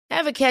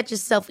Ever catch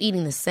yourself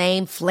eating the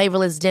same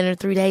flavorless dinner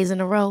 3 days in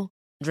a row?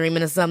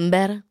 Dreaming of something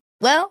better?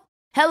 Well,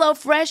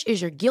 HelloFresh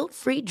is your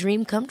guilt-free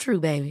dream come true,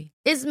 baby.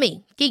 It's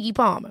me, Keke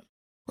Palmer.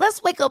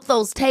 Let's wake up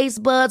those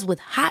taste buds with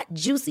hot,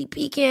 juicy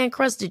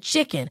pecan-crusted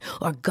chicken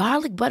or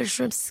garlic butter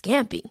shrimp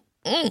scampi.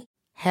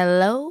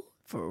 Hello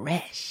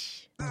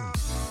Fresh.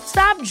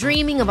 Stop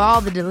dreaming of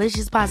all the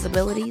delicious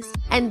possibilities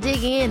and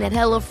dig in at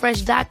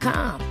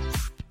HelloFresh.com.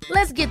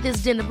 Let's get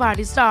this dinner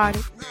party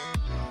started.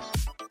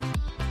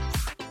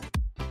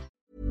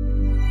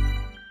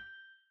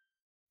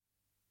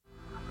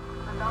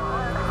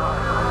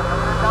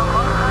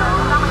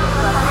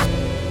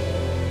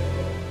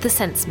 The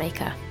Sense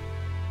Maker.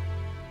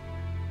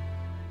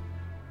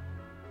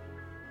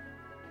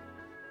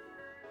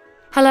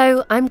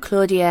 Hello, I'm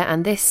Claudia,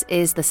 and this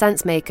is The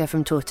Sense Maker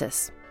from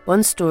Tortoise.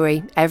 One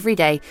story every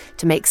day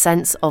to make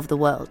sense of the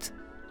world.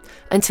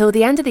 Until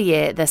the end of the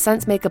year, the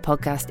Sense Maker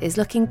podcast is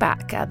looking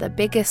back at the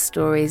biggest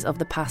stories of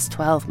the past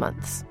 12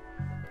 months.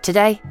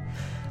 Today,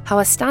 how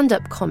a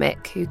stand-up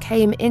comic who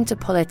came into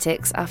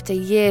politics after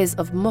years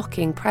of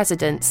mocking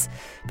presidents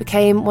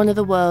became one of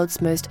the world's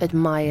most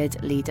admired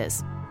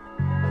leaders.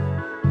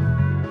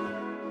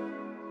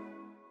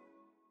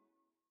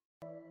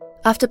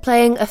 After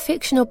playing a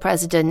fictional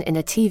president in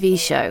a TV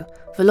show,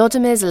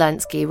 Volodymyr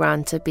Zelensky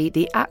ran to beat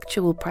the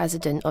actual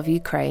president of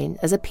Ukraine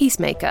as a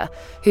peacemaker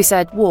who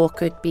said war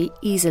could be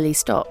easily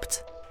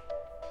stopped.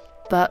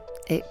 But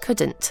it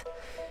couldn't.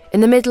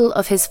 In the middle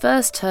of his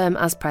first term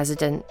as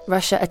president,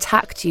 Russia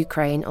attacked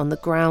Ukraine on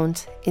the ground,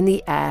 in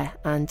the air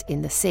and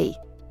in the sea.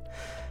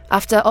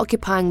 After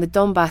occupying the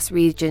Donbas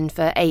region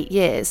for 8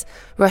 years,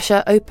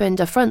 Russia opened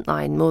a front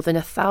line more than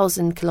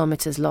 1,000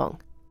 kilometres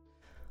long.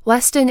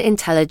 Western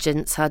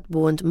intelligence had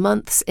warned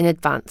months in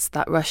advance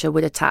that Russia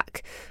would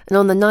attack, and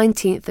on the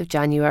 19th of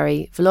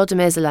January,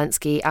 Volodymyr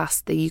Zelensky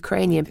asked the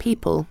Ukrainian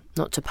people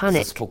not to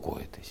panic.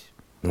 Заспокоїтесь.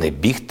 Не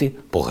бігти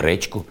по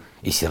гречку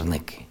і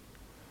сірники.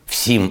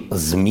 Всім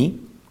ЗМІ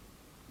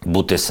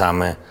бути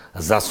саме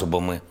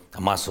засобами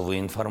масової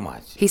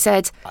інформації. He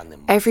said,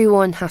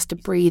 everyone has to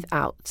breathe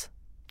out,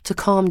 to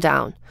calm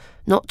down,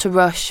 not to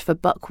rush for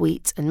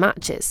buckwheat and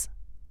matches.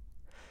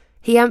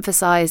 He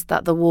emphasised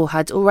that the war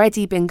had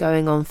already been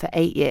going on for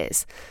 8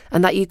 years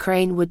and that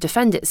Ukraine would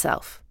defend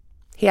itself.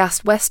 He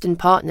asked Western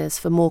partners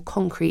for more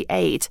concrete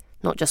aid,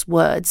 not just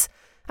words,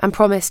 and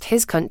promised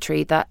his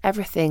country that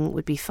everything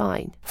would be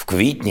fine. В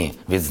квітні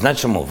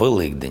відзначимо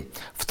Великдень.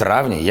 В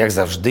травні, як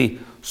завжди,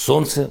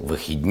 сонце,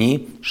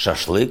 вихідні,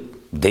 шашлик,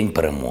 День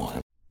перемоги.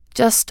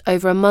 Just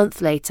over a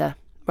month later,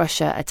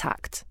 Russia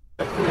attacked.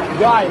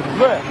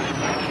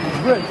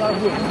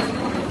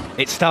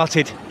 It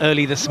started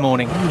early this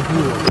morning.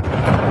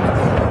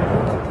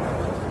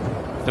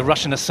 The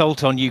Russian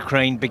assault on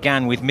Ukraine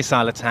began with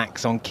missile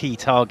attacks on key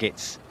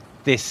targets.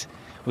 This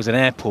was an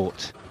airport.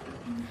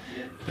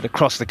 But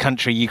across the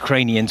country,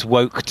 Ukrainians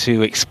woke to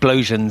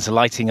explosions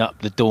lighting up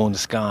the dawn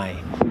sky.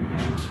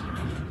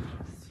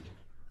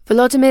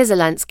 Volodymyr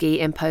Zelensky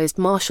imposed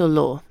martial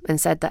law and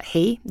said that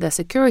he, the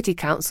Security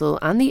Council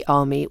and the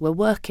army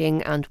were working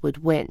and would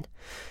win.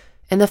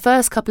 In the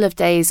first couple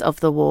of days of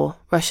the war,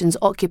 Russians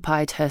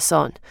occupied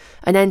Kherson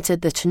and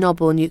entered the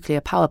Chernobyl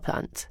nuclear power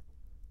plant.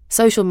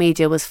 Social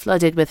media was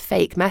flooded with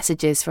fake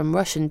messages from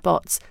Russian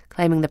bots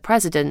claiming the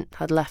president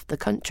had left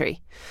the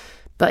country.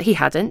 But he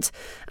hadn't,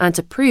 and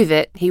to prove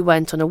it, he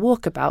went on a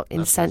walkabout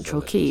in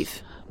central Kyiv.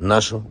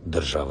 Нашу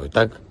державу.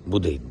 Так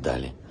буде й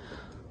далі.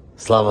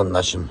 Слава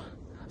нашим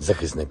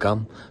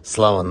захисникам,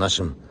 слава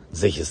нашим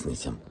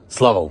захисницям.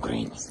 Слава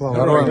Україні.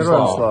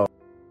 Слава.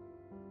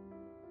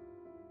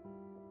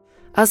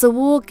 As the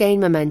war gained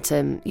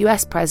momentum,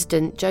 US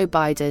President Joe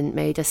Biden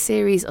made a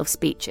series of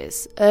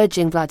speeches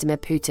urging Vladimir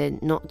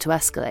Putin not to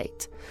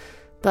escalate.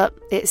 But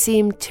it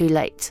seemed too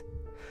late.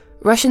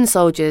 Russian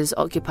soldiers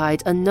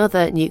occupied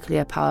another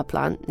nuclear power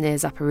plant near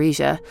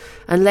Zaporizhia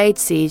and laid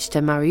siege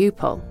to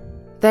Mariupol.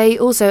 They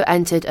also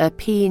entered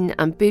Irpin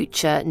and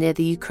Bucha near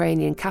the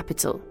Ukrainian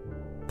capital,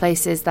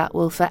 places that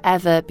will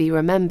forever be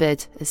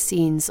remembered as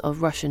scenes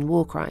of Russian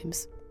war crimes.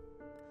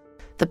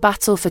 The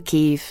battle for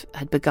Kyiv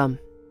had begun.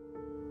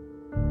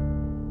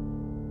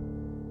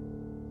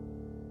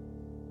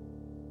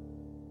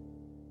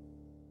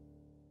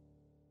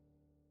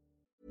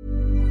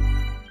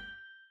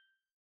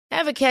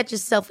 Ever catch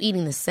yourself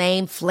eating the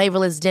same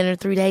flavorless dinner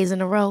 3 days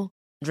in a row?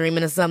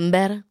 Dreaming of something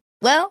better?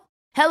 Well,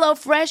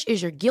 HelloFresh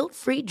is your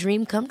guilt-free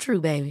dream come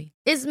true, baby.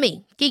 It's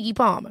me, Keke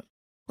Palmer.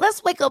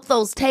 Let's wake up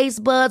those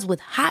taste buds with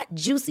hot,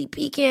 juicy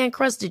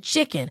pecan-crusted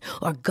chicken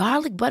or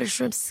garlic butter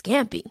shrimp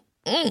scampi.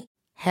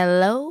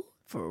 Hello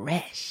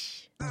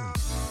Fresh.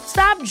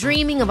 Stop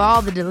dreaming of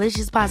all the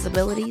delicious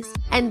possibilities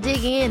and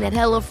dig in at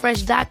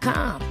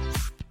HelloFresh.com.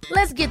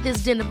 Let's get this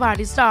dinner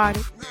party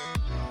started.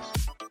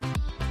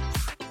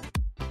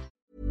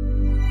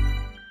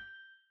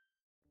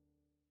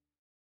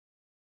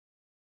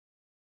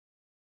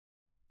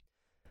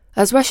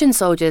 As Russian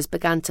soldiers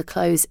began to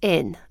close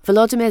in,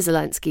 Volodymyr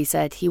Zelensky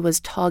said he was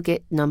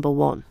target number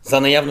one. За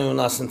наявною у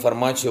нас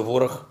інформацією,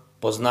 ворог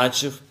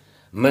позначив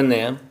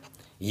мене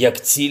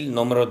як ціль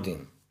номер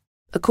 1.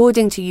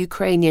 According to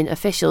Ukrainian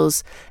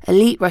officials,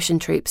 elite Russian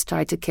troops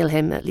tried to kill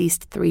him at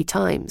least 3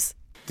 times.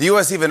 The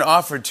U.S. even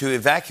offered to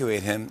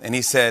evacuate him, and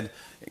he said,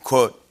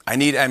 quote, "I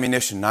need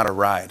ammunition, not a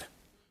ride."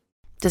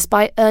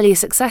 Despite early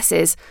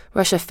successes,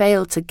 Russia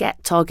failed to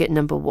get target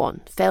number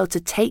 1, failed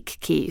to take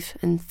Kyiv,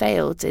 and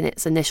failed in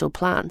its initial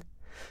plan.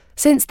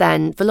 Since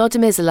then,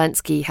 Volodymyr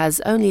Zelensky has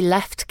only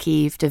left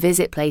Kyiv to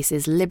visit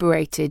places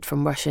liberated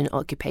from Russian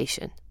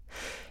occupation.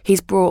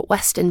 He's brought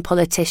Western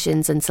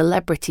politicians and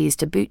celebrities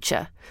to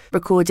Bucha,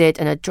 recorded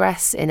an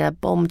address in a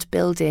bombed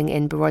building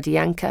in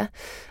Borodyanka,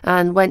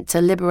 and went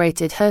to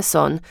liberated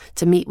Kherson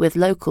to meet with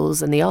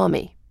locals and the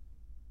army.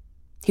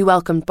 He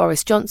welcomed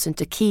Boris Johnson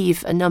to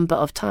Kyiv a number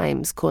of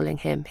times, calling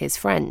him his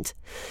friend.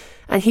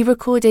 And he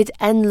recorded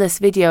endless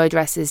video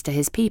addresses to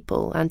his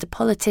people and to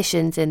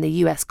politicians in the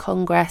US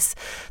Congress,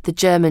 the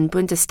German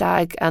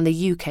Bundestag and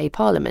the UK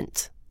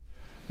Parliament.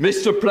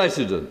 Mr.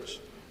 President,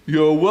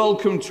 you are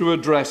welcome to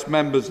address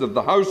members of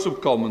the House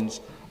of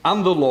Commons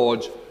and the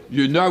Lords.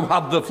 You now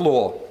have the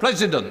floor.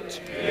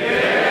 President.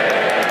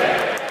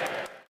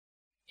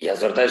 Я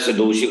звертаюся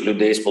до усіх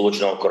людей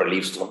Сполученого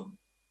Королівства,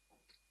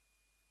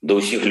 до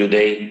усіх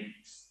людей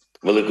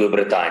Великої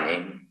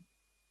Британії,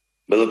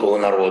 великого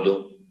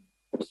народу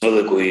з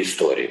великою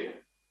історією.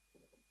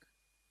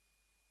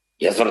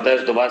 Я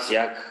звертаюся до вас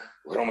як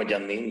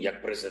громадянин,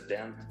 як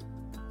президент.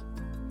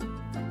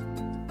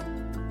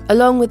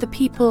 Along with the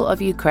people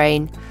of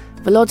Ukraine,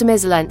 Volodymyr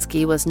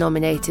Zelensky was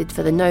nominated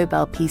for the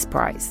Nobel Peace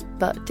Prize,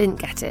 but didn't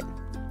get it.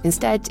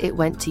 Instead, it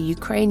went to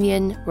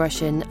Ukrainian,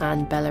 Russian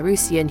and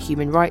Belarusian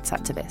human rights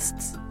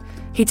activists.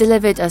 He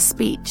delivered a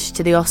speech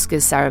to the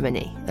Oscars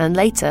ceremony and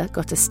later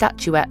got a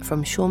statuette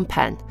from Sean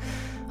Penn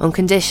on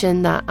condition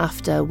that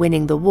after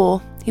winning the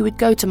war, he would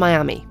go to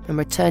Miami and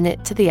return it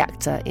to the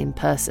actor in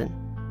person.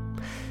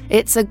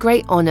 It's a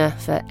great honour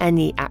for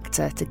any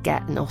actor to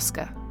get an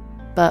Oscar.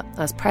 But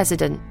as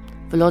president,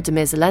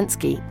 Volodymyr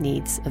Zelensky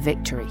needs a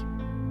victory.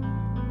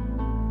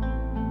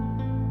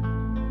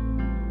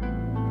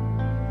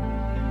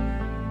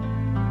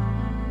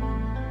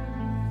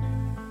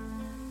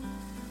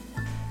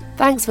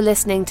 Thanks for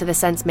listening to The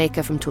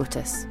Sensemaker from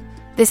Tortoise.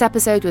 This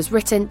episode was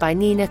written by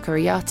Nina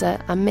Kuriata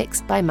and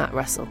mixed by Matt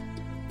Russell.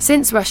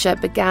 Since Russia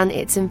began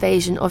its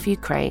invasion of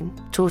Ukraine,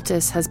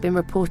 Tortoise has been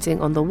reporting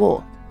on the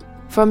war.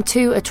 From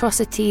 2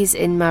 atrocities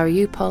in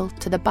Mariupol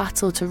to the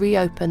battle to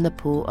reopen the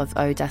port of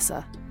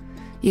Odessa.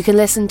 You can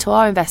listen to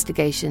our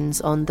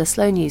investigations on The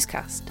Slow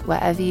Newscast,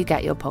 wherever you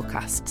get your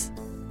podcasts.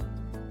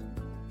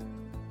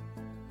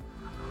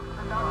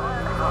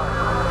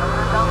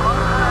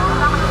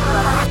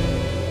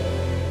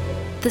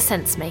 The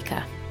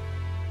Sensemaker.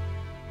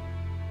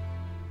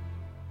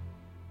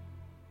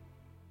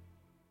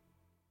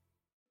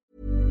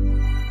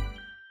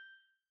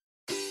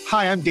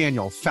 Hi, I'm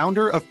Daniel,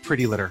 founder of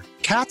Pretty Litter.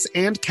 Cats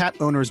and cat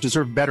owners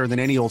deserve better than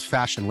any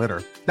old-fashioned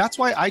litter. That's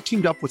why I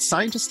teamed up with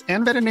scientists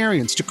and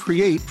veterinarians to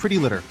create Pretty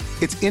Litter.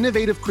 Its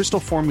innovative crystal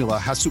formula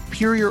has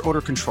superior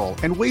odor control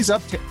and weighs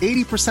up to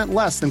 80%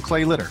 less than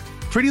clay litter.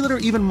 Pretty Litter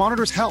even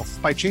monitors health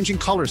by changing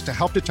colors to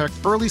help detect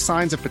early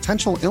signs of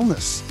potential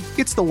illness.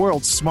 It's the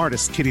world's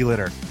smartest kitty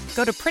litter.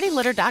 Go to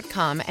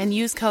prettylitter.com and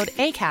use code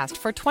ACAST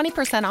for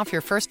 20% off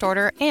your first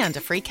order and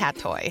a free cat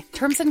toy.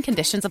 Terms and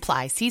conditions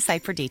apply. See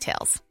site for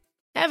details.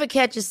 Ever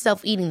catch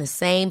yourself eating the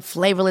same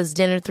flavorless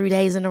dinner 3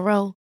 days in a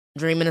row?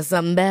 Dreaming of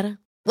something better?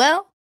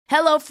 Well,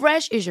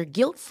 HelloFresh is your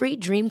guilt-free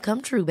dream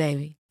come true,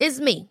 baby. It's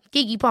me,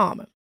 Keke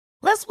Palmer.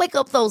 Let's wake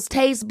up those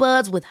taste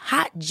buds with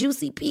hot,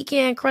 juicy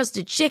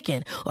pecan-crusted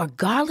chicken or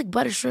garlic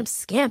butter shrimp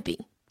scampi.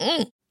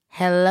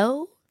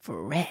 Hello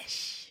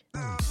Fresh.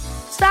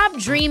 Stop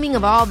dreaming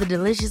of all the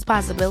delicious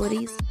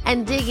possibilities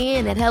and dig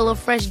in at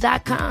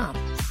HelloFresh.com.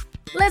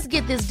 Let's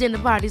get this dinner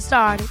party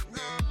started.